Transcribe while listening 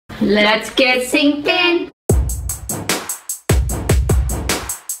Let's get sinking.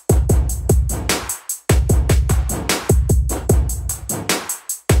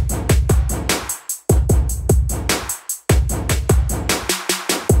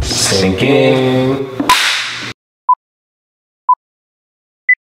 Sinking.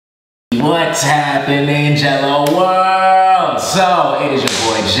 What's happening, Jello World? So, it is your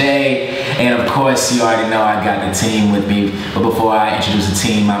boy Jay, and of course, you already know I got the team with me. But before I introduce the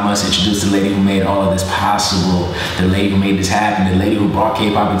team, I must introduce the lady who made all of this possible, the lady who made this happen, the lady who brought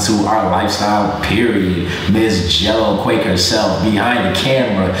K-pop into our lifestyle, period. Ms. Jello Quake herself, behind the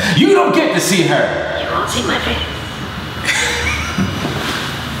camera. You don't get to see her. You won't see my face.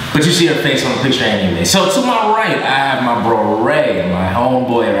 But you see her face on the picture anyway. So to my right, I have my bro Ray, my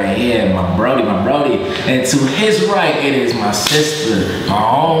homeboy right here, my brody. And to his right, it is my sister, my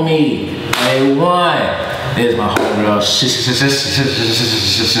homie, A1. It is my homegirl,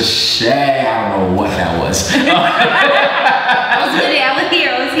 Shay. I don't know what that was. I was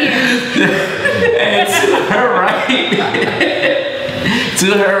here. And to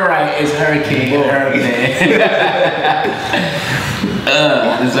her right is her king, her man. I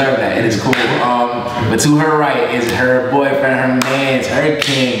deserve that. It is cool. But to her right is her boyfriend, her man, her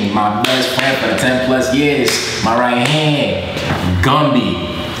king, my best friend for the 10+ years, my right hand, Gumby.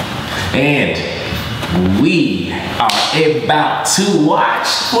 And we are about to watch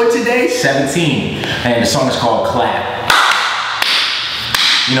for today 17. And the song is called Clap.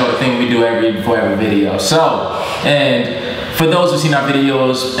 You know, the thing we do before every video. So, and for those who've seen our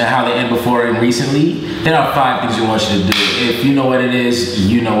videos and how they end before and recently, there are 5 things we want you to do. If you know what it is,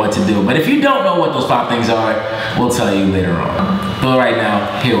 you know what to do. But if you don't know what those 5 things are, we'll tell you later on. But right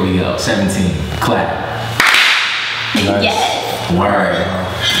now, here we go. 17. Clap. Nice. Yes. Word.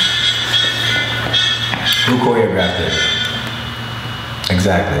 Who choreographed it?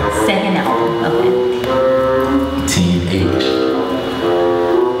 Exactly. Second album. Okay. Team H.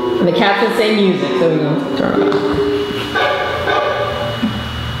 The captain say music, so we're gonna turn it on.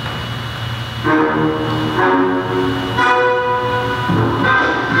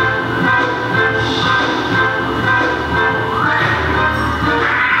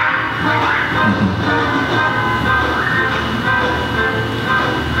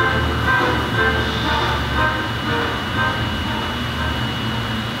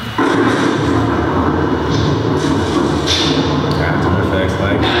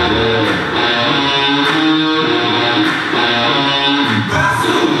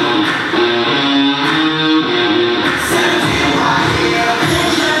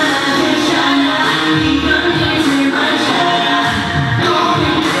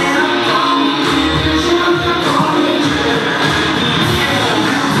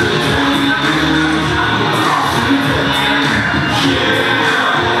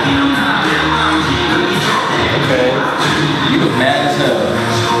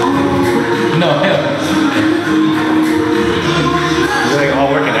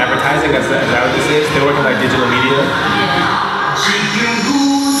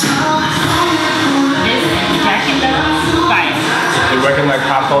 Working like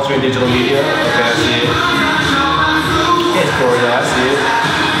pop culture and digital media. Okay, I see it. It's Korea, I see it.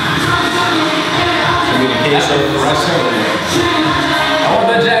 Communications. I want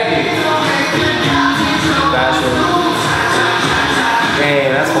the jacket. Fashion.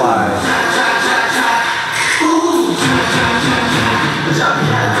 Dang, that's fly.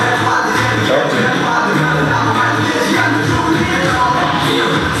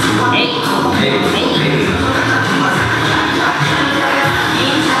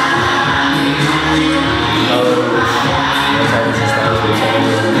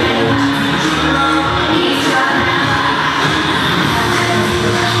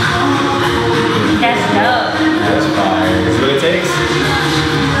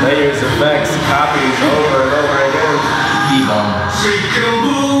 Layers, effects, copies over and over again. E-bomb.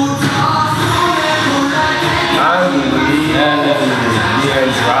 The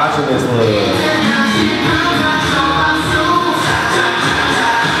androgynous look.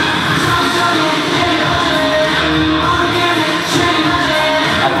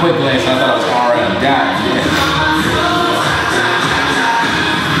 I quick glance, I thought it was RM. God, yeah.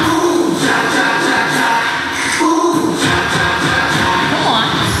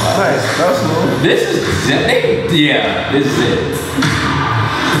 Nice, that was smooth. This is this is it.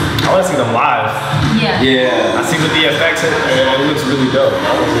 I want to see them live. Yeah. I see with the effects, it looks really dope. I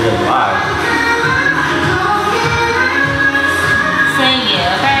want to see them live. Sing it,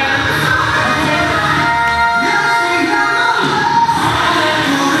 okay?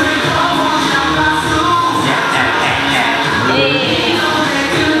 Hey.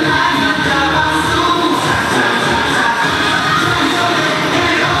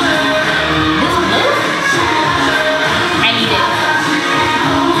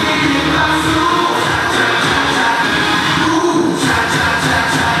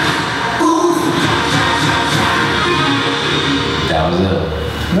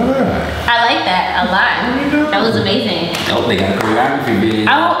 they got a choreography video.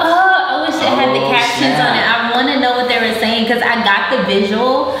 I wish it had the captions on it. I want to know what they were saying because I got the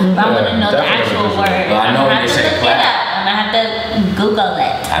visual, but I want to know the actual word. Well, I know when they say clap. I'm gonna have to Google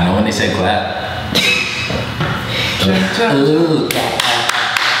it. I know when they say clap.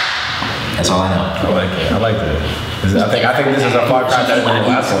 That's all I know. I like it. I like that. I think this is a far cry better than the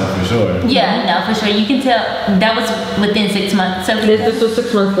last one for sure. Yeah, no, for sure. You can tell that was within 6 months. So This was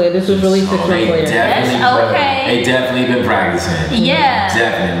 6 months later. This was released 6 months later. That's okay. They definitely been practicing. Yeah.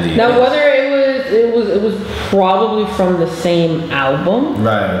 Definitely. Now whether it was probably from the same album.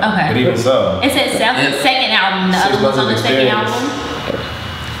 Right. Okay. But even so. It said second album. The 6 other one's months on of the second experience. album.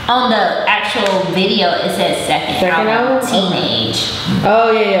 On the actual video, it says second album. Teenage.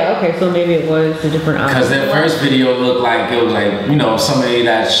 Oh yeah. Okay, so maybe it was a different album. Because their first video looked like it was like, you know, somebody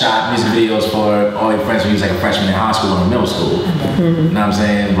that shot music videos for all your friends when you was like a freshman in high school or middle school. You know what I'm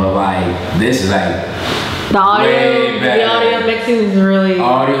saying? But like this is like the way better. the audio mixing is really.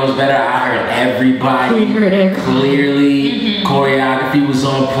 Audio's better. I heard everybody You heard everybody. clearly. Choreography was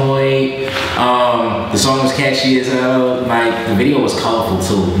on point. The song was catchy as hell. Like the video was colorful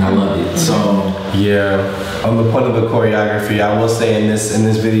too, and I loved it. So Yeah. On the point of the choreography, I will say in this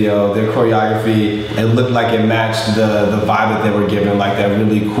video, their choreography, it looked like it matched the vibe that they were given, like that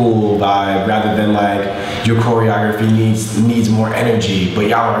really cool vibe, rather than like your choreography needs more energy, but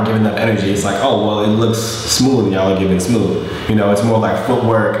y'all aren't giving enough energy. It's like, oh well, it looks smooth, and y'all are giving smooth. You know, it's more like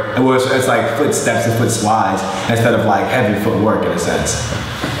footwork. It's like footsteps and foot slides instead of like heavy footwork in a sense.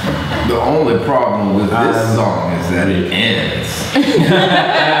 The only problem with this song is that it ends.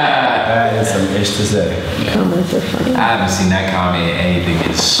 That is some ish to say. Comments are funny. I haven't seen that comment in anything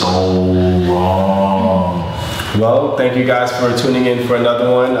in so long. Well, thank you guys for tuning in for another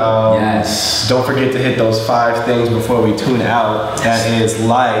one. Yes. Don't forget to hit those 5 things before we tune out. That is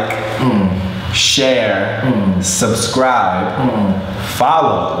like, share, subscribe,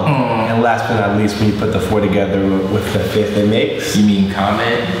 follow, and last but not least, when you put the 4 together with the 5th it makes. You mean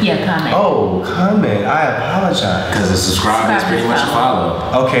comment? Yeah, comment. Oh, comment. I apologize. Because the subscribe is pretty much a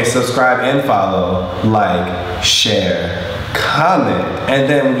follow. Okay, subscribe and follow, like, share, comment, and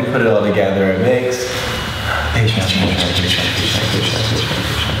then when you put it all together, it makes. I'm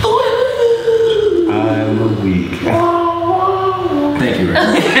weak. Thank you,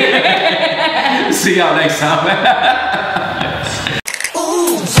 Ray. See y'all next time.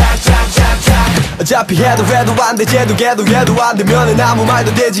 어차피 해도 안 돼 쟤도 걔도 안 되면은 아무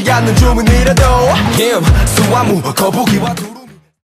말도 되지 않는 주문이라도 힘 수화무 거북이와